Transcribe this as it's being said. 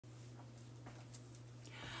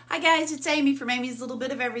Hi guys, it's Amy from Amy's Little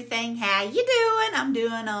Bit of Everything. How you doing? I'm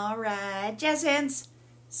doing all right. Jazz hands,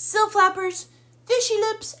 silk flappers, fishy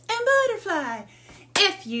lips, and butterfly.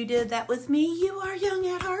 If you did that with me, you are young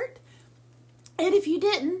at heart. And if you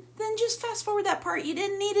didn't, then just fast forward that part. You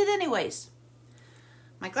didn't need it anyways.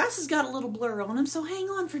 My glasses got a little blur on them, so hang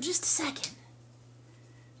on for just a second.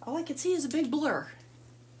 All I can see is a big blur.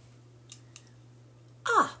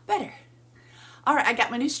 Ah, better. All right, I got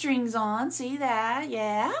my new strings on. See that?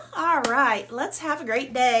 Yeah. All right, let's have a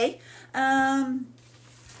great day.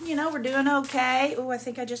 You know, we're doing okay. Oh, I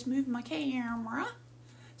think I just moved my camera.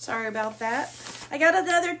 Sorry about that. I got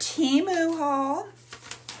another Temu haul.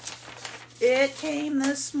 It came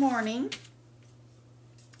this morning.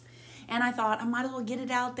 And I thought I might as well get it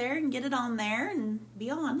out there and get it on there and be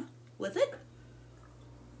on with it.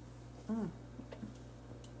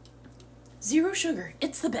 Zero sugar.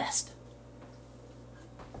 It's the best.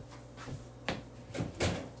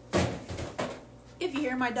 If you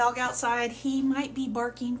hear my dog outside, he might be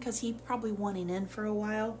barking because he's probably wanting in for a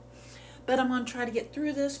while. But I'm going to try to get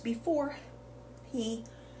through this before he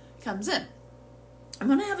comes in. I'm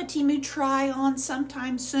going to have a Temu try on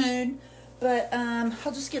sometime soon. But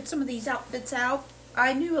I'll just get some of these outfits out.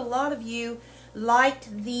 I knew a lot of you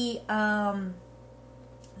liked the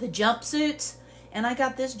jumpsuits. And I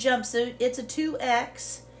got this jumpsuit. It's a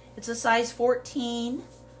 2X. It's a size 14.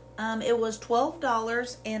 It was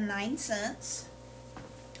 $12.09.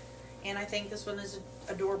 And I think this one is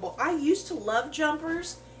adorable. I used to love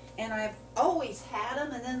jumpers, and I've always had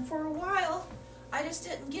them, and then for a while, I just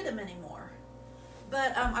didn't get them anymore.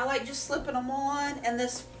 But I like just slipping them on, and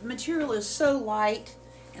this material is so light,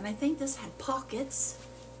 and I think this had pockets.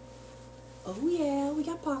 Oh yeah, we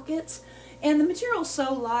got pockets. And the material is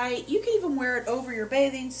so light, you can even wear it over your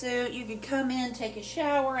bathing suit. You could come in, take a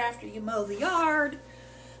shower after you mow the yard,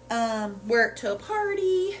 wear it to a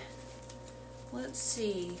party. Let's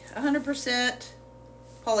see, 100%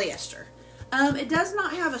 polyester. It does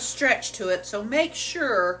not have a stretch to it, so make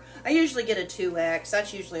sure. I usually get a 2X.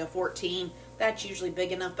 That's usually a 14. That's usually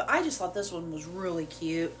big enough, but I just thought this one was really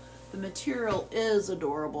cute. The material is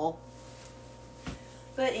adorable.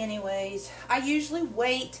 But anyways, I usually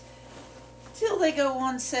wait till they go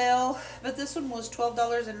on sale, but this one was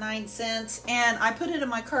 $12.09, and I put it in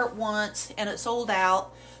my cart once, and it sold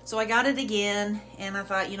out. So I got it again, and I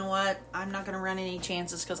thought, you know what? I'm not going to run any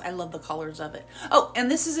chances because I love the colors of it. Oh, and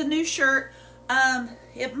this is a new shirt.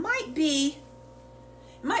 It might be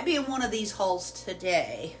in one of these hauls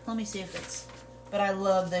today. Let me see if it's, but I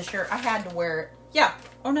love this shirt. I had to wear it. Yeah.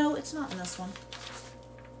 Oh, no, it's not in this one.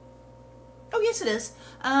 Oh, yes, it is.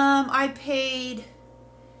 I paid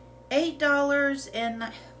 $8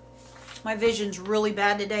 and... My vision's really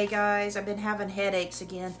bad today, guys. I've been having headaches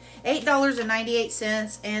again.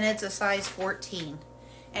 $8.98, and it's a size 14.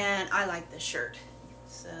 And I like this shirt.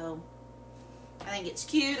 So, I think it's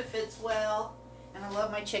cute. It fits well. And I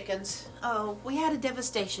love my chickens. Oh, we had a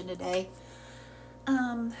devastation today.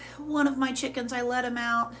 One of my chickens, I let them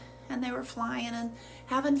out, and they were flying and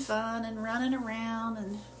having fun and running around.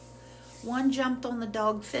 And one jumped on the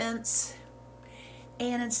dog fence.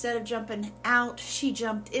 And instead of jumping out, she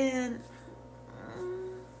jumped in.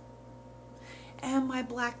 And my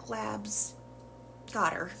black labs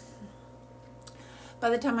got her. By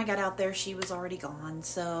the time I got out there, she was already gone.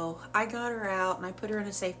 So I got her out and I put her in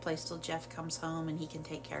a safe place till Jeff comes home and he can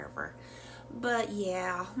take care of her. But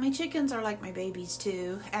yeah, my chickens are like my babies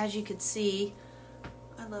too. As you can see,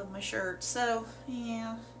 I love my shirt. So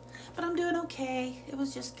yeah, but I'm doing okay. It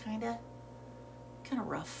was just kind of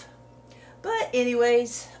rough. But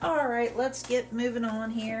anyways, all right, let's get moving on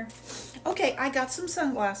here. Okay, I got some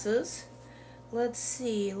sunglasses. Let's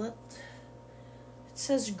see. It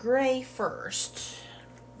says gray first.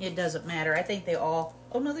 It doesn't matter. I think they all...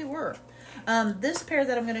 Oh, no, they were. This pair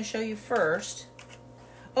that I'm going to show you first.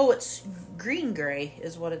 Oh, it's green gray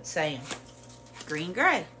is what it's saying. Green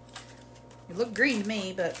gray. They look green to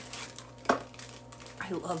me, but...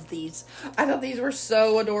 I love these. I thought these were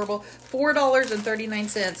so adorable.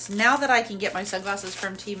 $4.39. Now that I can get my sunglasses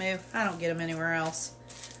from Temu, I don't get them anywhere else.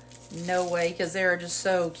 No way, because they're just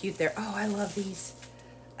so cute there. Oh, I love these.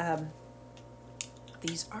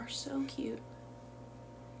 These are so cute.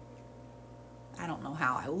 I don't know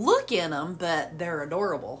how I look in them, but they're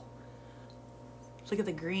adorable. Look at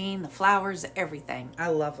the green, the flowers, everything. I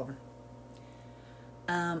love them.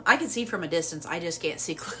 I can see from a distance. I just can't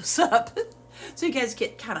see close up. So you guys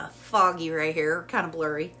get kind of foggy right here, kind of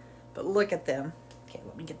blurry. But look at them. Okay,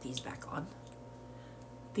 let me get these back on.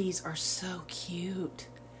 These are so cute.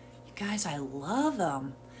 You guys, I love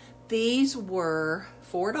them. These were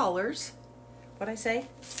 $4. What'd I say?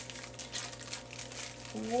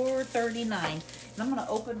 $4.39. And I'm going to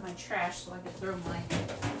open my trash so I can throw my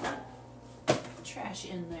trash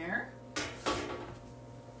in there.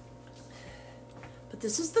 But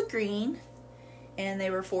this is the green, and they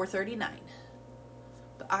were $4.39.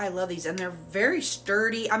 But I love these, and they're very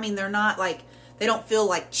sturdy. I mean, they're not like, they don't feel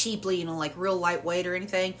like cheaply, you know, like real lightweight or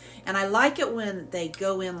anything. And I like it when they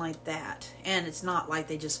go in like that, and it's not like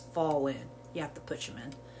they just fall in. You have to push them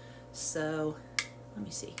in. So, let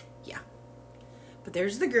me see. Yeah. But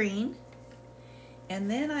there's the green. And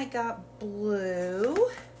then I got blue.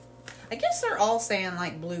 I guess they're all saying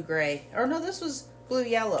like blue-gray. Or no, this was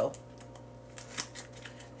blue-yellow.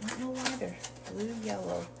 I don't know why they're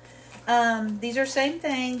blue-yellow. These are same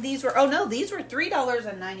thing. These were, oh no, these were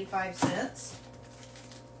 $3.95.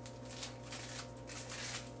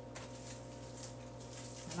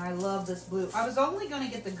 And I love this blue. I was only going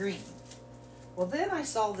to get the green. Well, then I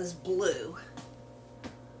saw this blue.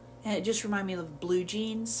 And it just reminded me of blue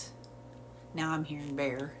jeans. Now I'm hearing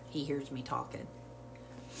Bear. He hears me talking.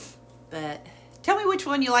 But tell me which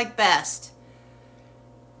one you like best.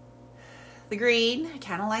 The green. I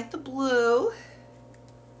kind of like the blue.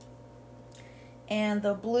 And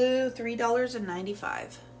the blue,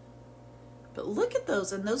 $3.95. But look at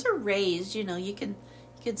those. And those are raised. You know, you can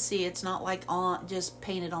see it's not like on just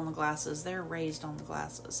painted on the glasses. They're raised on the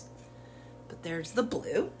glasses. But there's the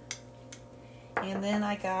blue. And then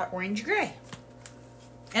I got orange gray.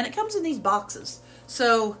 And it comes in these boxes.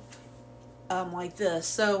 So, like this.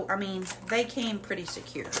 So, I mean, they came pretty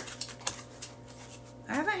secure.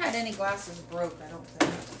 I haven't had any glasses broke, I don't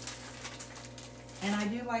think. And I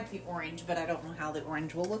do like the orange, but I don't know how the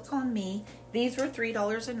orange will look on me. These were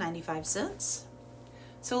 $3.95.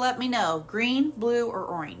 So let me know, green, blue, or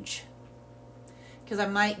orange. Because I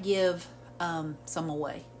might give some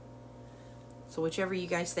away. So whichever you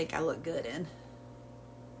guys think I look good in.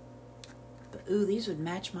 But ooh, these would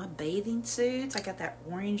match my bathing suits. I got that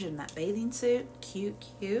orange in that bathing suit. Cute,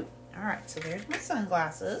 cute. Alright, so there's my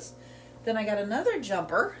sunglasses. Then I got another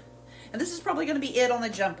jumper. And this is probably going to be it on the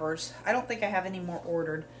jumpers. I don't think I have any more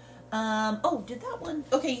ordered. Oh, did that one?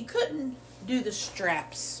 Okay, you couldn't do the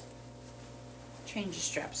straps. Change the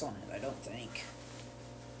straps on it, I don't think.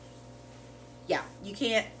 Yeah, you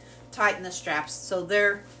can't tighten the straps. So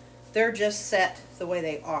they're just set the way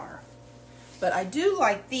they are. But I do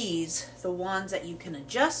like these, the ones that you can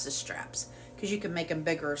adjust the straps, because you can make them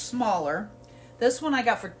bigger or smaller. This one I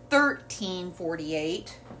got for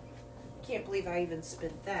 $13.48. Can't believe I even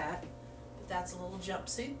spent that. But that's a little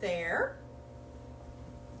jumpsuit there.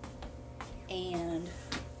 And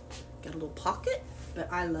got a little pocket,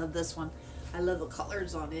 but I love this one. I love the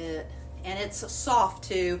colors on it. And it's soft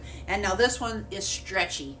too. And now this one is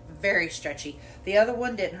stretchy, very stretchy. The other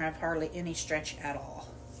one didn't have hardly any stretch at all.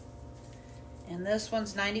 And this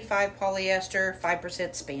one's 95 polyester, 5%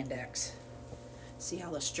 spandex. See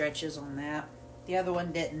how the stretch is on that? The other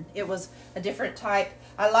one didn't. It was a different type.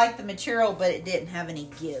 I like the material, but it didn't have any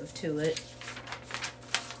give to it.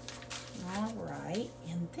 Alright,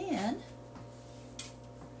 and then,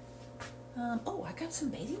 oh, I got some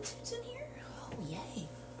bathing suits in here. Oh, yay.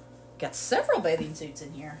 Got several bathing suits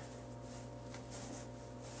in here.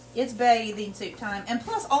 It's bathing suit time. And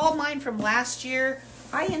plus, all mine from last year,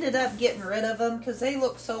 I ended up getting rid of them because they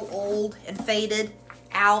look so old and faded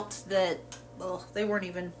out that they weren't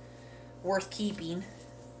even worth keeping.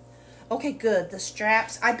 Okay, good. The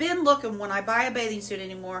straps. I've been looking when I buy a bathing suit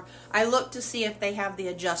anymore. I look to see if they have the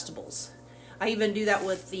adjustables. I even do that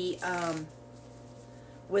with the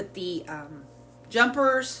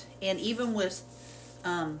jumpers and even with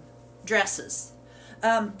dresses.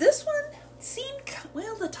 This one seemed,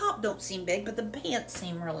 well, the top don't seem big, but the pants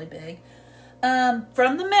seem really big.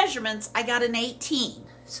 From the measurements, I got an 18.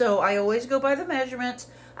 So I always go by the measurements.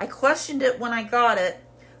 I questioned it when I got it,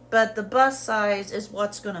 but the bust size is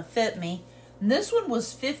what's going to fit me. And this one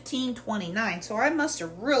was $15.29, so I must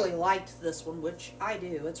have really liked this one, which I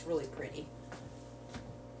do. It's really pretty.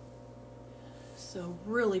 So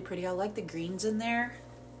really pretty. I like the greens in there.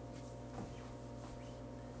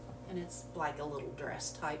 And it's like a little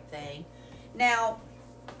dress type thing. Now,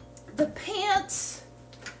 the pants,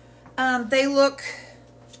 they look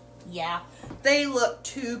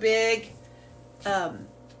too big.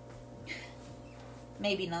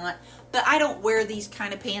 Maybe not. But I don't wear these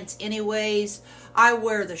kind of pants anyways. I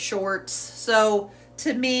wear the shorts. So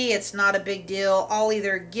to me, it's not a big deal. I'll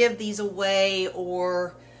either give these away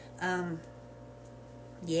or,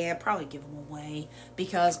 yeah, probably give them away.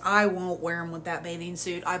 Because I won't wear them with that bathing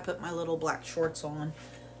suit. I put my little black shorts on.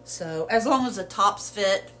 So as long as the tops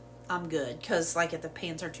fit, I'm good. Because like if the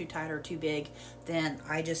pants are too tight or too big, then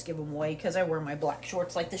I just give them away. Because I wear my black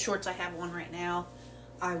shorts. Like the shorts I have on right now.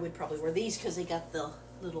 I would probably wear these because they got the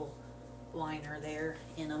little liner there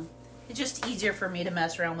in them. It's just easier for me to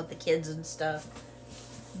mess around with the kids and stuff.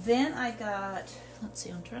 Then I got, let's see,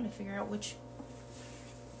 I'm trying to figure out which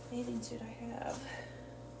bathing suit I have.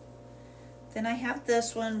 Then I have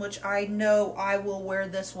this one, which I know I will wear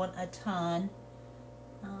this one a ton.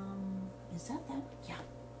 Is that one?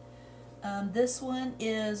 Yeah. This one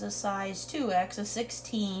is a size 2X, a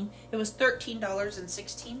 16. It was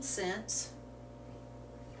 $13.16.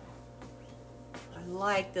 I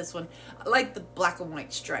like this one. I like the black and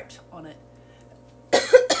white stripes on it.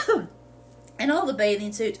 And all the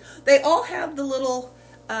bathing suits, they all have the little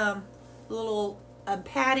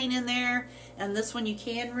padding in there. And this one you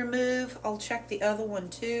can remove. I'll check the other one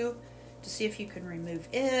too to see if you can remove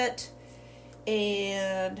it.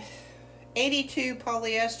 And 82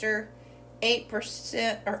 polyester,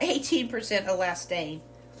 8% or 18% elastane.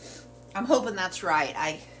 I'm hoping that's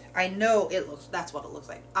right. I know that's what it looks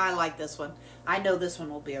like. I like this one. I know this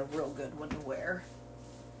one will be a real good one to wear.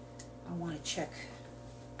 I want to check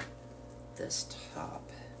this top.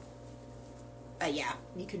 Yeah,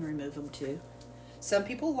 you can remove them too. Some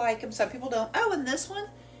people like them, some people don't. Oh, and this one,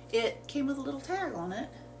 it came with a little tag on it.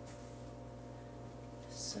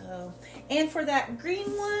 So, and for that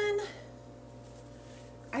green one,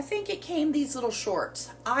 I think it came these little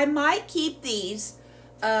shorts. I might keep these,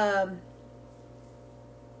 you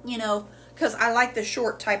know, because I like the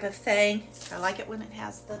short type of thing. I like it when it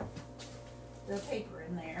has the paper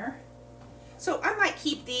in there. So I might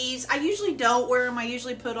keep these. I usually don't wear them. I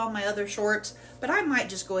usually put on my other shorts. But I might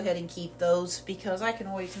just go ahead and keep those because I can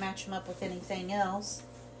always match them up with anything else.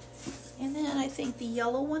 And then I think the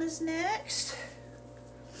yellow one is next.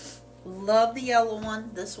 Love the yellow one.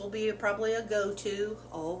 This will be probably a go-to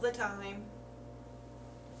all the time.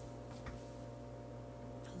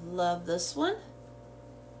 Love this one.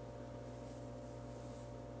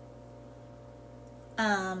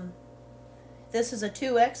 This is a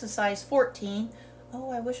 2X, a size 14. Oh,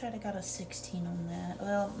 I wish I'd have got a 16 on that.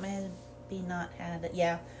 Well, maybe not had it.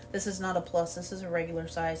 Yeah, this is not a plus. This is a regular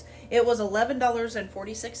size. It was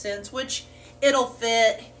 $11.46, which it'll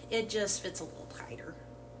fit. It just fits a little tighter.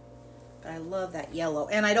 But I love that yellow.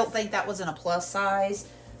 And I don't think that was in a plus size,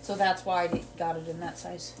 so that's why I got it in that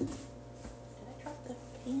size. Did I drop the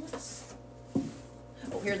pants?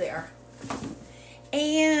 Oh, here they are.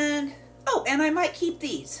 And... oh, and I might keep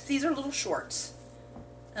these. These are little shorts.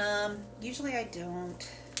 Usually I don't.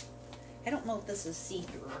 I don't know if this is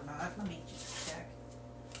see-through or not. Let me just check.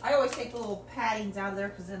 I always take the little paddings out of there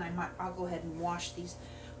because then I'll go ahead and wash these.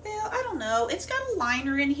 Well, I don't know. It's got a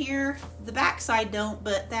liner in here. The back side don't,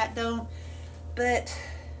 but that don't. But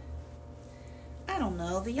I don't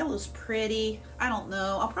know. The yellow's pretty. I don't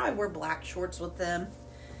know. I'll probably wear black shorts with them.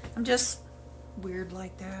 I'm just weird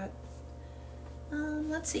like that.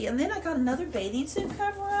 Let's see. And then I got another bathing suit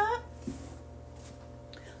cover up.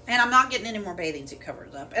 And I'm not getting any more bathing suit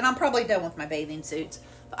covers up. And I'm probably done with my bathing suits.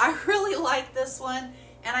 But I really like this one.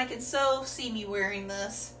 And I can so see me wearing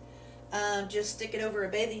this. Just stick it over a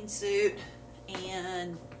bathing suit.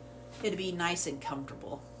 And it'd be nice and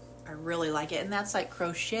comfortable. I really like it. And that's like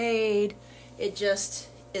crocheted. It just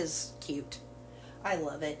is cute. I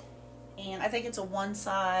love it. And I think it's a one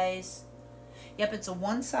size. Yep, it's a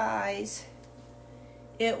one size.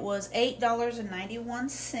 It was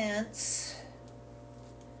 $8.91.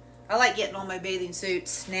 I like getting all my bathing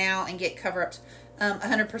suits now and get cover-ups,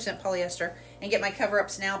 100% polyester, and get my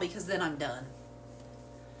cover-ups now because then I'm done.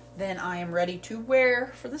 Then I am ready to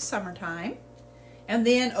wear for the summertime. And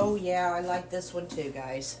then, oh yeah, I like this one too,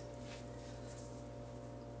 guys.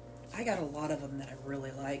 I got a lot of them that I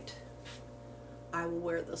really liked. I will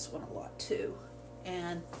wear this one a lot too.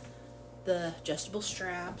 And the adjustable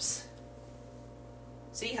straps.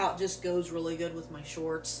 See how it just goes really good with my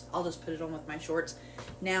shorts? I'll just put it on with my shorts.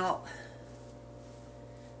 Now,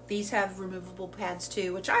 these have removable pads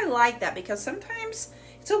too, which I like that because sometimes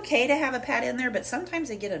it's okay to have a pad in there, but sometimes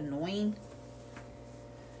they get annoying.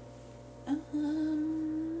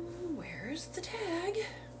 Where's the tag?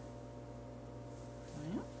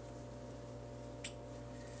 Well,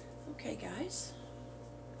 okay, guys.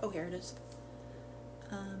 Oh, here it is.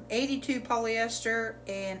 82 polyester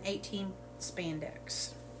and 18 spandex.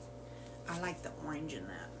 I like the orange in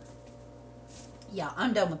that. Yeah,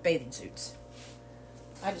 I'm done with bathing suits.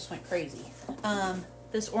 I just went crazy.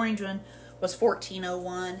 This orange one was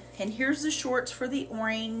 $14.01. And here's the shorts for the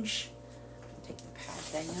orange. Take the pad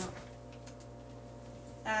thing out.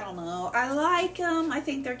 I don't know. I like them. I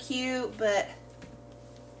think they're cute, but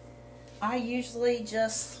I usually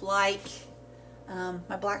just like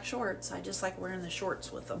my black shorts. I just like wearing the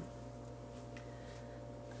shorts with them.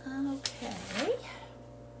 Okay.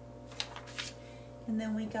 And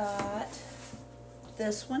then we got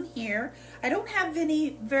this one here. I don't have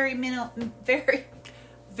any very many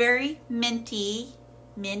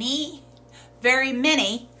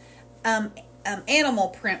animal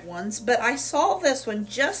print ones, but I saw this one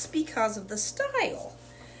just because of the style.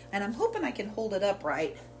 And I'm hoping I can hold it up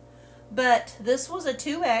right. But this was a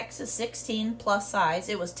 2X, a 16 plus size.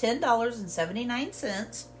 It was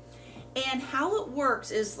 $10.79. And how it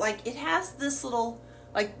works is, like, it has this little,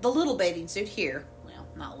 like, the little bathing suit here. Well,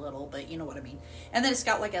 not little, but you know what I mean. And then it's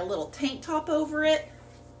got, like, a little tank top over it.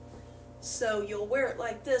 So you'll wear it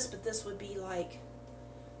like this, but this would be like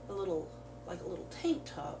a little tank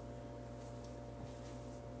top.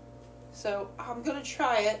 So I'm going to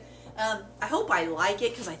try it. I hope I like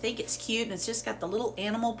it because I think it's cute, and it's just got the little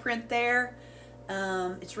animal print there.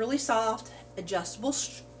 It's really soft, adjustable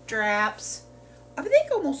straps. I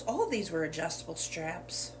think almost all of these were adjustable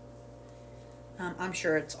straps. I'm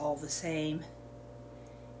sure it's all the same.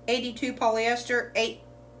 82 polyester,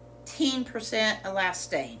 18%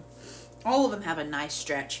 elastane. All of them have a nice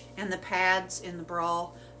stretch, and the pads in the bra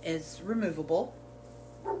is removable.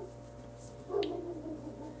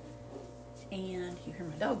 And you hear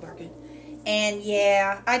my dog barking. And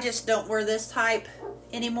yeah, I just don't wear this type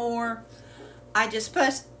anymore. I just put,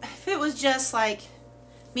 if it was just like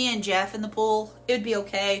me and Jeff in the pool, it would be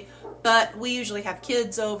okay. But we usually have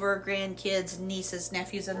kids over, grandkids, nieces,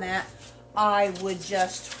 nephews, and that. I would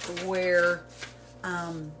just wear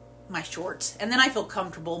my shorts. And then I feel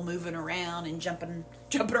comfortable moving around and jumping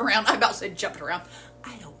around. I about to say jumping around.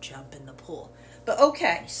 I don't jump in the pool. But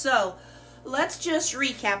okay, so let's just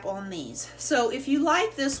recap on these. So if you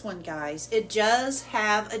like this one, guys, it does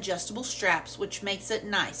have adjustable straps, which makes it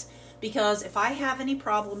nice. Because if I have any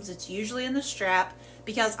problems, it's usually in the strap.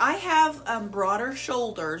 Because I have broader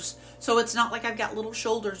shoulders, so it's not like I've got little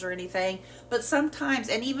shoulders or anything. But sometimes,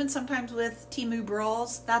 and even sometimes with Temu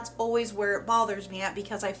bras, that's always where it bothers me at,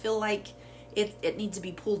 because I feel like it needs to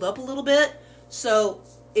be pulled up a little bit. So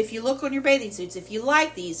if you look on your bathing suits, if you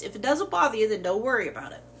like these, if it doesn't bother you, then don't worry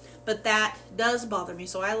about it. But that does bother me,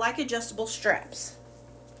 so I like adjustable straps.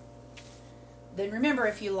 Then remember,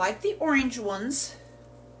 if you like the orange ones,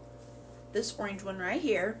 this orange one right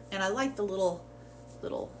here, and I like the little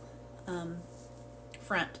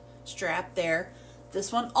front strap there.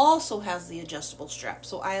 This one also has the adjustable strap,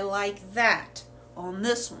 so I like that on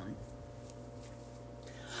this one.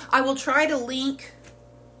 I will try to link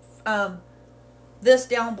this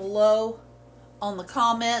down below on the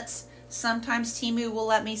comments. Sometimes Temu will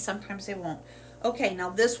let me, sometimes they won't. Okay, now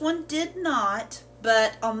this one did not,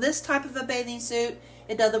 but on this type of a bathing suit,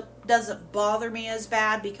 it doesn't bother me as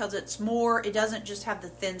bad, because it's more, it doesn't just have the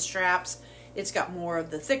thin straps. It's got more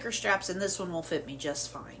of the thicker straps, and this one will fit me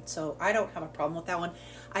just fine. So I don't have a problem with that one.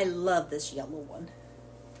 I love this yellow one.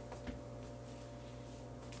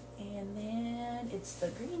 And then it's the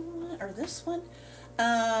green one, or this one.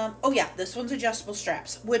 Oh yeah, this one's adjustable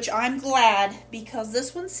straps, which I'm glad, because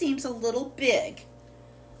this one seems a little big.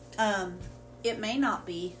 It may not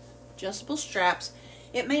be adjustable straps.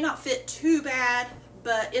 It may not fit too bad,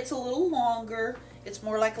 but it's a little longer. It's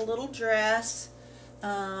more like a little dress.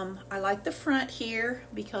 I like the front here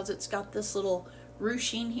because it's got this little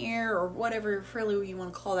ruching here, or whatever really you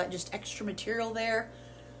want to call that, just extra material there,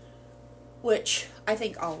 which I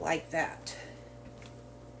think I'll like that.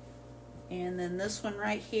 And then this one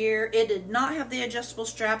right here, it did not have the adjustable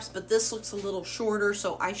straps, but this looks a little shorter,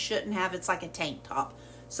 so I shouldn't have, it's like a tank top,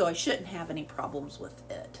 so I shouldn't have any problems with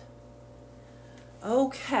it.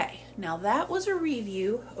 Okay, now that was a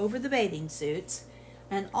review over the bathing suits.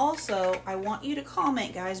 And also, I want you to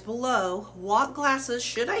comment, guys, below, what glasses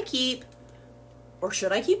should I keep, or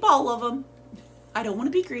should I keep all of them? I don't want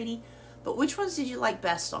to be greedy, but which ones did you like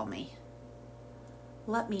best on me?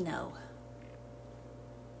 Let me know.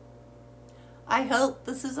 I hope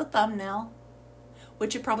this is a thumbnail,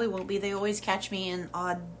 which it probably won't be. They always catch me in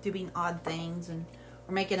doing odd things, or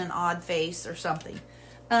making an odd face or something.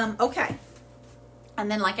 Okay.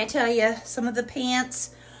 And then, like I tell you, some of the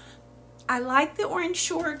pants, I like the orange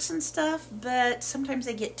shorts and stuff, but sometimes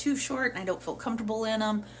they get too short and I don't feel comfortable in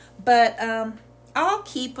them. But I'll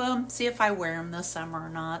keep them, see if I wear them this summer or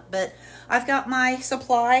not. But I've got my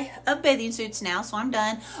supply of bathing suits now, so I'm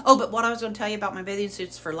done. Oh, but what I was going to tell you about my bathing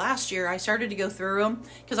suits for last year, I started to go through them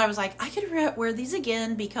because I was like, I could wear these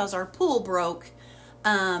again, because our pool broke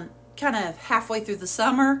kind of halfway through the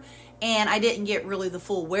summer. And I didn't get really the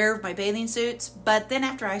full wear of my bathing suits. But then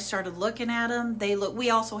after I started looking at them, we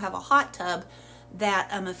also have a hot tub that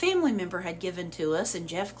a family member had given to us. And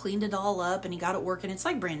Jeff cleaned it all up and he got it working. It's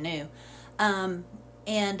like brand new.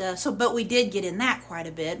 And but we did get in that quite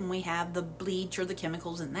a bit, and we have the bleach or the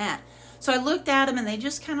chemicals in that. So I looked at them, and they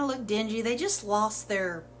just kind of looked dingy. They just lost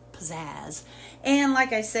their pizzazz. And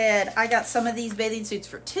like I said, I got some of these bathing suits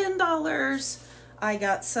for $10. I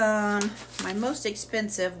got some, my most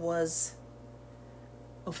expensive was,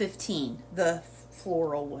 $15, the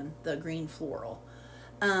floral one, the green floral.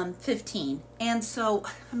 15. And so,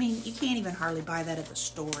 I mean, you can't even hardly buy that at the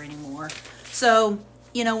store anymore. So,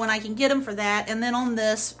 you know, when I can get them for that. And then on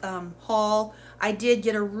this haul, I did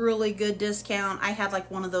get a really good discount. I had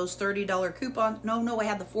like one of those $30 coupons. No, I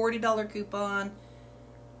had the $40 coupon.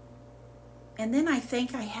 And then I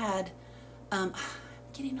think I had, I'm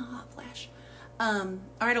getting a hot flash.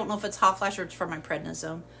 I don't know if it's hot flash or it's for my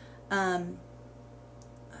prednisone. I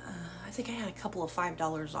think I had a couple of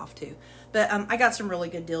 $5 off too. But I got some really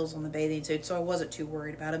good deals on the bathing suit, so I wasn't too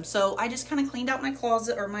worried about them. So I just kind of cleaned out my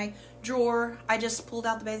closet or my drawer. I just pulled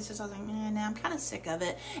out the bathing suits. I was like, nah, I'm kind of sick of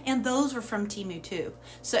it. And those were from Temu too.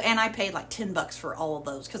 So, and I paid like $10 for all of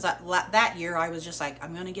those because that year I was just like,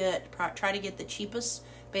 I'm going to try to get the cheapest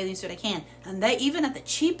bathing suit I can. And they, even at the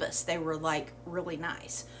cheapest, they were like really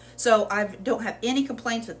nice. So I don't have any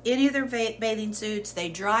complaints with any of their bathing suits. They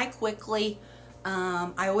dry quickly.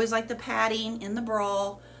 I always like the padding in the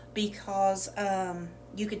bra because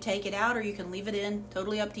you could take it out or you can leave it in,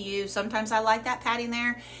 totally up to you. Sometimes I like that padding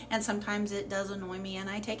there, and sometimes it does annoy me and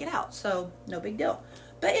I take it out, so no big deal.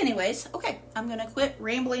 But anyways, okay, I'm gonna quit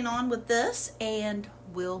rambling on with this and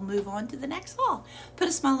we'll move on to the next haul. Put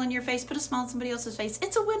a smile on your face, put a smile on somebody else's face.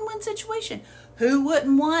 It's a win-win situation. Who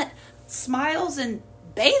wouldn't want smiles and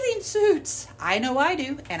bathing suits? I know I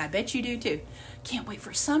do, and I bet you do too. Can't wait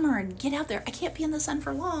for summer and get out there. I can't be in the sun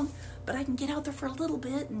for long, but I can get out there for a little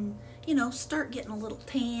bit and, you know, start getting a little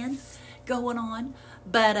tan going on.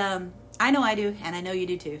 But I know I do, and I know you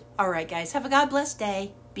do too. All right, guys, have a God bless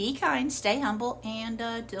day. Be kind, stay humble, and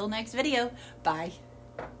till next video, bye.